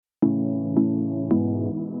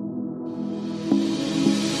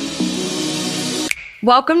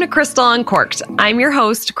Welcome to Crystal Uncorked. I'm your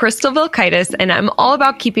host, Crystal Vilkaitis, and I'm all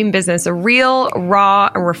about keeping business real, raw,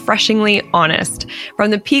 and refreshingly honest. From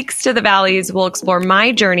the peaks to the valleys, we'll explore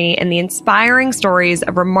my journey and the inspiring stories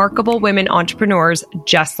of remarkable women entrepreneurs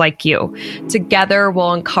just like you. Together,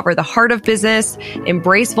 we'll uncover the heart of business,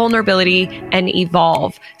 embrace vulnerability, and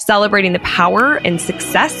evolve, celebrating the power and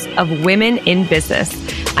success of women in business.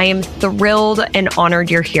 I am thrilled and honored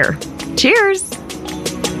you're here. Cheers!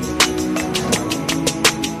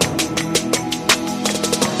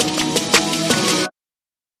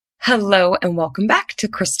 Hello and welcome back to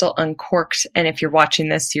Crystal Uncorked. And if you're watching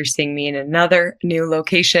this, you're seeing me in another new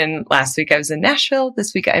location. Last week I was in Nashville.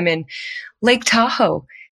 This week I'm in Lake Tahoe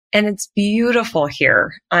and it's beautiful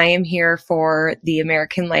here. I am here for the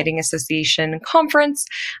American Lighting Association conference.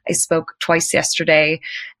 I spoke twice yesterday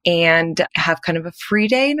and have kind of a free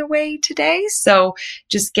day in a way today. So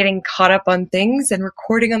just getting caught up on things and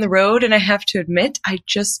recording on the road. And I have to admit, I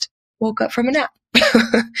just woke up from a nap.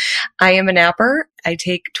 I am a napper. I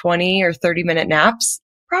take 20 or 30-minute naps,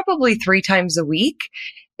 probably 3 times a week.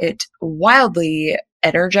 It wildly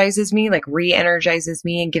energizes me, like re-energizes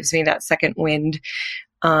me and gives me that second wind.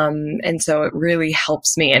 And so it really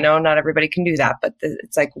helps me. I know not everybody can do that, but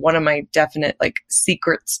it's like one of my definite like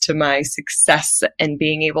secrets to my success and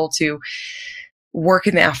being able to work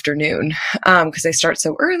in the afternoon, because I start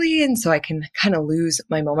so early and so I can kind of lose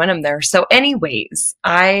my momentum there. So anyways,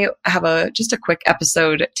 I have just a quick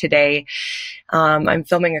episode today. I'm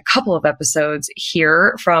filming a couple of episodes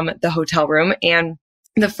here from the hotel room. And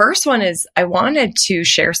the first one is I wanted to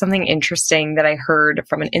share something interesting that I heard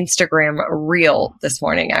from an Instagram reel this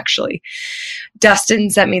morning, actually. Dustin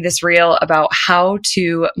sent me this reel about how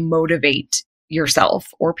to motivate yourself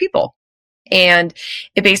or people. And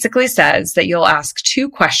it basically says that you'll ask 2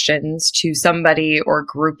 questions to somebody or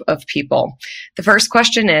group of people. The first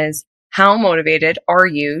question is, how motivated are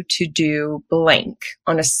you to do blank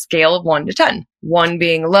on a scale of 1 to 10? 1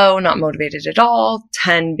 being low, not motivated at all,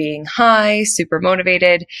 10 being high, super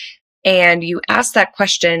motivated. And you ask that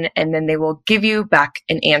question and then they will give you back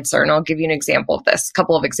an answer. And I'll give you an example of this, a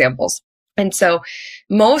couple of examples. And so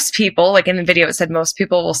most people, like in the video, it said most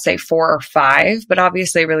people will say 4 or 5, but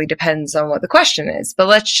obviously it really depends on what the question is. But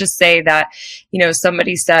let's just say that,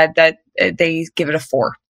 somebody said that they give it a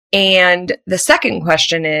 4. And the second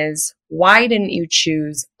question is, why didn't you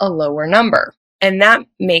choose a lower number? And that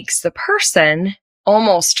makes the person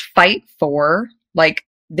almost fight for, like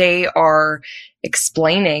they are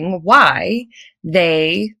explaining why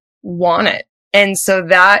they want it. And so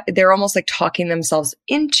that they're almost like talking themselves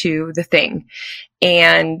into the thing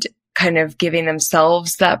and kind of giving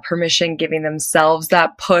themselves that permission, giving themselves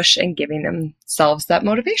that push and giving themselves that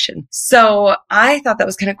motivation. So I thought that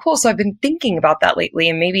was kind of cool. So I've been thinking about that lately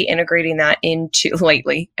and maybe integrating that into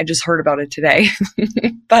lately. I just heard about it today,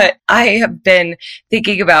 but I have been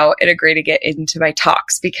thinking about integrating it into my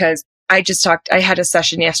talks because I had a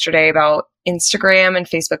session yesterday about Instagram and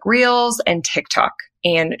Facebook Reels and TikTok.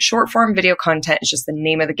 And short form video content is just the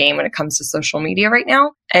name of the game when it comes to social media right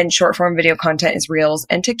now. And short form video content is Reels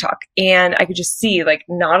and TikTok. And I could just see like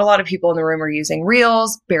not a lot of people in the room are using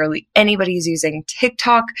Reels. Barely anybody's using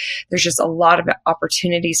TikTok. There's just a lot of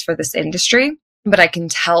opportunities for this industry, but I can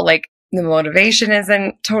tell like the motivation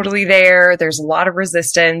isn't totally there. There's a lot of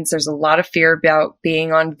resistance. There's a lot of fear about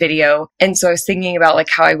being on video. And so I was thinking about like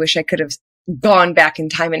how I wish I could have gone back in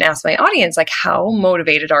time and asked my audience, like, how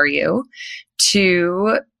motivated are you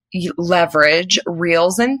to leverage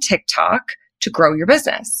Reels and TikTok to grow your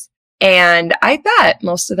business? And I bet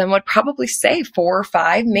most of them would probably say 4 or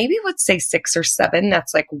 5, maybe would say 6 or 7.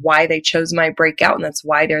 That's like why they chose my breakout and that's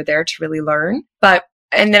why they're there to really learn.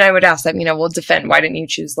 And then I would ask them, we'll defend, why didn't you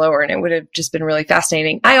choose lower? And it would have just been really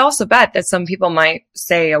fascinating. I also bet that some people might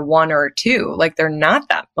say a 1 or a 2, like they're not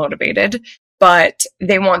that motivated, but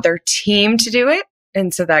they want their team to do it.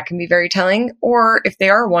 And so that can be very telling. Or if they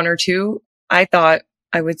are 1 or 2, I thought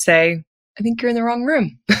I would say, I think you're in the wrong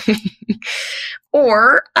room.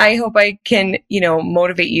 Or I hope I can,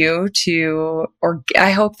 motivate you or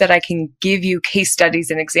I hope that I can give you case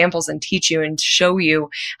studies and examples and teach you and show you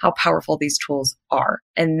how powerful these tools are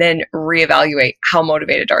and then reevaluate how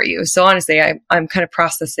motivated are you. So honestly, I'm kind of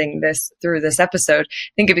processing this through this episode.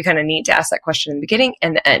 I think it'd be kind of neat to ask that question in the beginning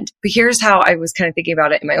and the end. But here's how I was kind of thinking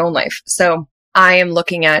about it in my own life. So I am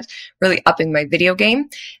looking at really upping my video game.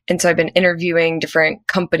 And so I've been interviewing different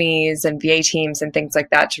companies and VA teams and things like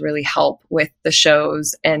that to really help with the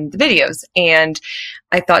shows and the videos. And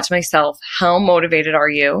I thought to myself, how motivated are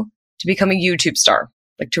you to become a YouTube star?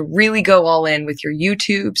 like to really go all in with your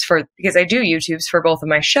YouTubes because I do YouTubes for both of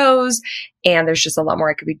my shows, and there's just a lot more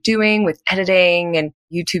I could be doing with editing and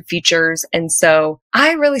YouTube features. And so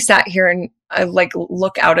I really sat here and I like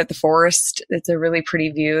look out at the forest. It's a really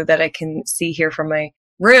pretty view that I can see here from my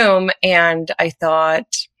room. And I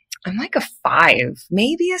thought, I'm like a 5,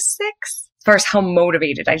 maybe a 6. As far as how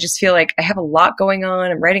motivated, I just feel like I have a lot going on.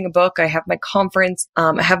 I'm writing a book. I have my conference.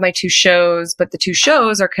 I have my 2 shows, but the 2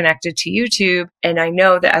 shows are connected to YouTube. And I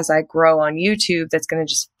know that as I grow on YouTube, that's going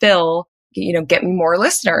to just get me more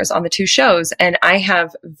listeners on the 2 shows. And I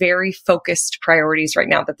have very focused priorities right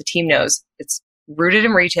now that the team knows. It's Rooted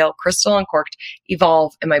in Retail, Crystal Uncorked,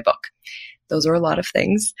 Evolve, and my book. Those are a lot of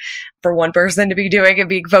things for one person to be doing and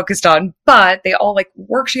being focused on, but they all like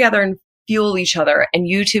work together and fuel each other. And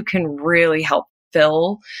YouTube can really help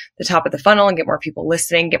fill the top of the funnel and get more people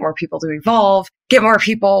listening, get more people to evolve, get more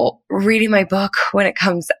people reading my book when it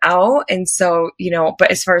comes out. And so,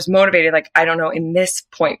 but as far as motivated, like, I don't know, in this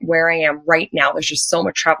point where I am right now, there's just so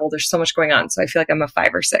much travel. There's so much going on. So I feel like I'm a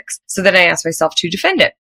 5 or 6. So then I asked myself to defend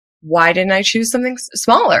it. Why didn't I choose something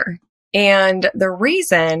smaller? And the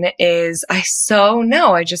reason is I just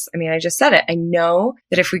said it. I know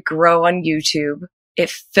that if we grow on YouTube, it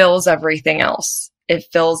fills everything else. It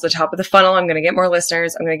fills the top of the funnel. I'm going to get more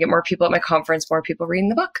listeners. I'm going to get more people at my conference, more people reading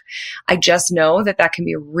the book. I just know that that can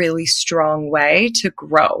be a really strong way to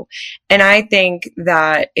grow. And I think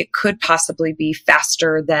that it could possibly be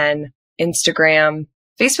faster than Instagram.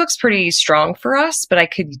 Facebook's pretty strong for us, but I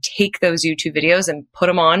could take those YouTube videos and put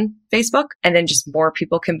them on Facebook, and then just more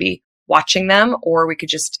people can be watching them, or we could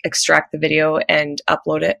just extract the video and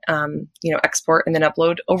upload it, export and then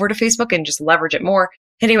upload over to Facebook and just leverage it more.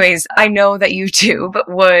 Anyways, I know that YouTube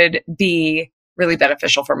would be really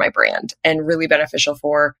beneficial for my brand and really beneficial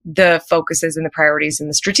for the focuses and the priorities and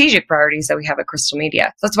the strategic priorities that we have at Crystal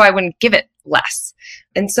Media. So that's why I wouldn't give it less.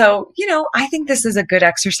 And so, I think this is a good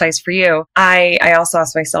exercise for you. I also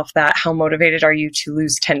asked myself that, how motivated are you to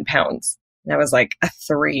lose 10 pounds? And I was like a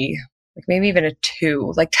 3. Like maybe even a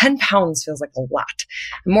 2, like 10 pounds feels like a lot.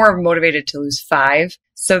 I'm more motivated to lose 5.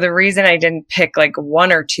 So the reason I didn't pick like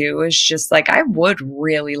 1 or 2 is just like, I would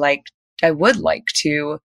like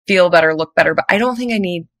to feel better, look better, but I don't think I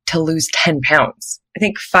need to lose 10 pounds. I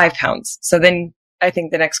think 5 pounds. So then I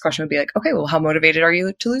think the next question would be like, okay, well, how motivated are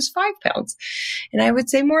you to lose 5 pounds? And I would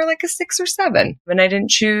say more like a 6 or 7. And I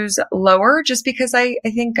didn't choose lower just because I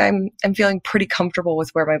think I'm feeling pretty comfortable with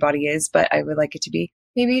where my body is, but I would like it to be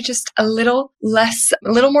maybe just a little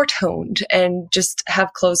more toned and just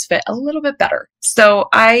have clothes fit a little bit better. So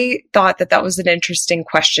I thought that was an interesting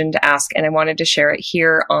question to ask, and I wanted to share it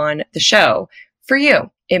here on the show for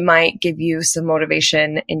you. It might give you some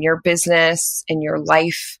motivation in your business, in your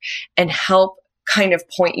life, and help kind of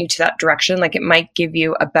point you to that direction. Like it might give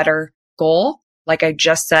you a better goal. Like I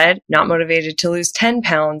just said, not motivated to lose 10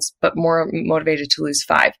 pounds, but more motivated to lose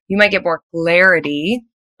 5. You might get more clarity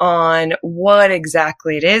on what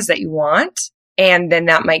exactly it is that you want. And then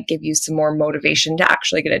that might give you some more motivation to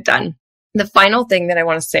actually get it done. The final thing that I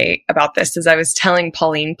want to say about this is I was telling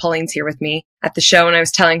Pauline's here with me at the show, and I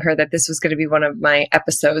was telling her that this was going to be one of my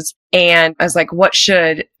episodes. And I was like, what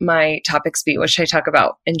should my topics be? What should I talk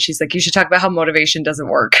about? And she's like, you should talk about how motivation doesn't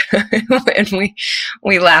work. And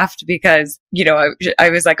we laughed because, I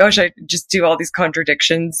was like, oh, should I just do all these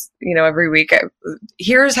contradictions, every week?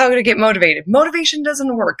 Here's how to get motivated. Motivation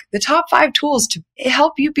doesn't work. The top 5 tools to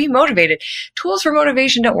help you be motivated. Tools for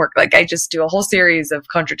motivation don't work. Like I just do a whole series of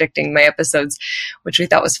contradicting my episodes, which we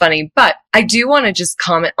thought was funny. But I do want to just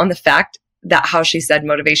comment on the fact that how she said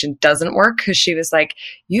motivation doesn't work, because she was like,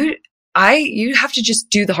 you have to just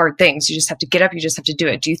do the hard things. You just have to get up. You just have to do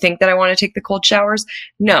it. Do you think that I want to take the cold showers?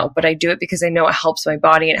 No, but I do it because I know it helps my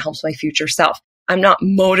body and it helps my future self. I'm not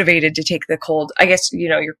motivated to take the cold. I guess,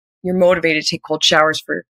 you're motivated to take cold showers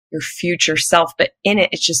for your future self, but in it,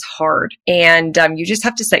 it's just hard. And you just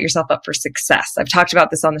have to set yourself up for success. I've talked about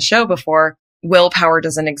this on the show before. Willpower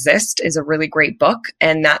Doesn't Exist is a really great book.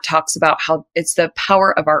 And that talks about how it's the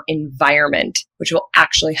power of our environment, which will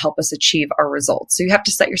actually help us achieve our results. So you have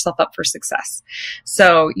to set yourself up for success.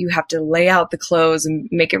 So you have to lay out the clothes and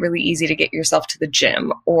make it really easy to get yourself to the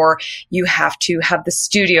gym, or you have to have the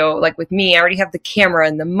studio. Like with me, I already have the camera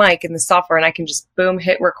and the mic and the software, and I can just boom,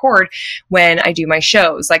 hit record when I do my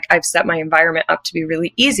shows. Like I've set my environment up to be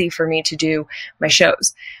really easy for me to do my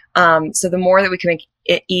shows. So the more that we can make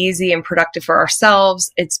it easy and productive for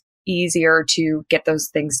ourselves, it's easier to get those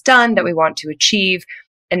things done that we want to achieve.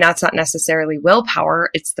 And that's not necessarily willpower.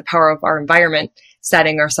 It's the power of our environment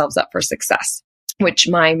setting ourselves up for success, which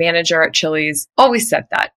my manager at Chili's always said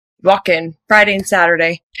that. Walk in Friday and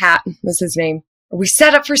Saturday. Pat was his name. Are we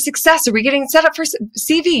set up for success? Are we getting set up for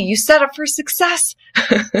CV? You set up for success.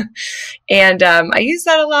 And I use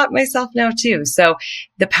that a lot myself now too. So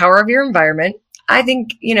the power of your environment. I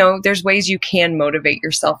think, there's ways you can motivate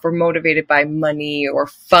yourself. We're motivated by money or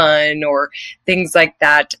fun or things like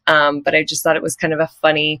that. But I just thought it was kind of a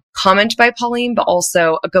funny comment by Pauline, but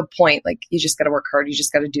also a good point. Like, you just got to work hard. You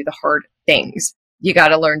just got to do the hard things. You got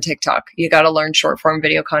to learn TikTok. You got to learn short form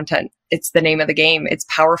video content. It's the name of the game. It's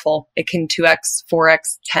powerful. It can 2x,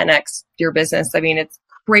 4x, 10x your business. I mean, it's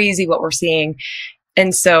crazy what we're seeing.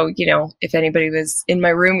 And so, if anybody was in my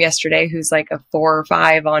room yesterday who's like a 4 or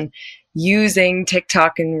 5 on using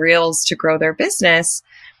TikTok and Reels to grow their business,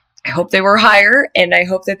 I hope they were higher, and I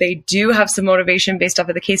hope that they do have some motivation based off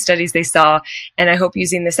of the case studies they saw. And I hope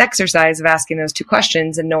using this exercise of asking those 2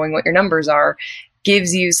 questions and knowing what your numbers are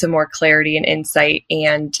gives you some more clarity and insight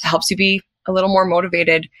and helps you be a little more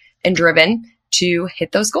motivated and driven to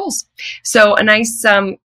hit those goals. So a nice,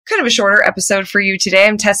 kind of a shorter episode for you today.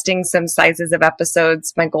 I'm testing some sizes of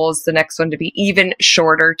episodes. My goal is the next one to be even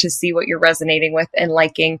shorter to see what you're resonating with and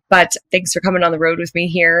liking. But thanks for coming on the road with me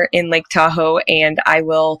here in Lake Tahoe. And I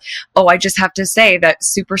just have to say that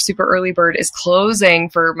super, super early bird is closing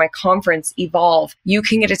for my conference, Evolve. You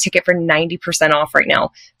can get a ticket for 90% off right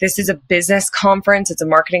now. This is a business conference. It's a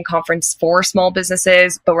marketing conference for small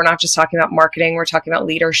businesses, but we're not just talking about marketing. We're talking about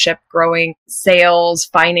leadership, growing, sales,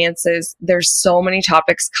 finances. There's so many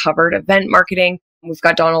topics covered. Event marketing. We've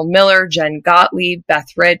got Donald Miller, Jen Gottlieb, Beth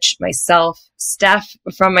Rich, myself, Steph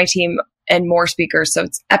from my team, and more speakers. So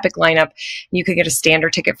it's epic lineup. You could get a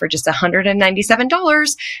standard ticket for just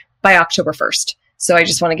 $197 by October 1st. So I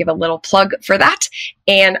just want to give a little plug for that.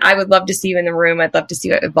 And I would love to see you in the room. I'd love to see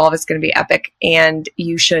what Evolve. It's going to be epic, and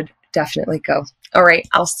you should definitely go. All right.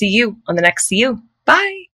 I'll see you on the next See You.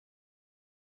 Bye.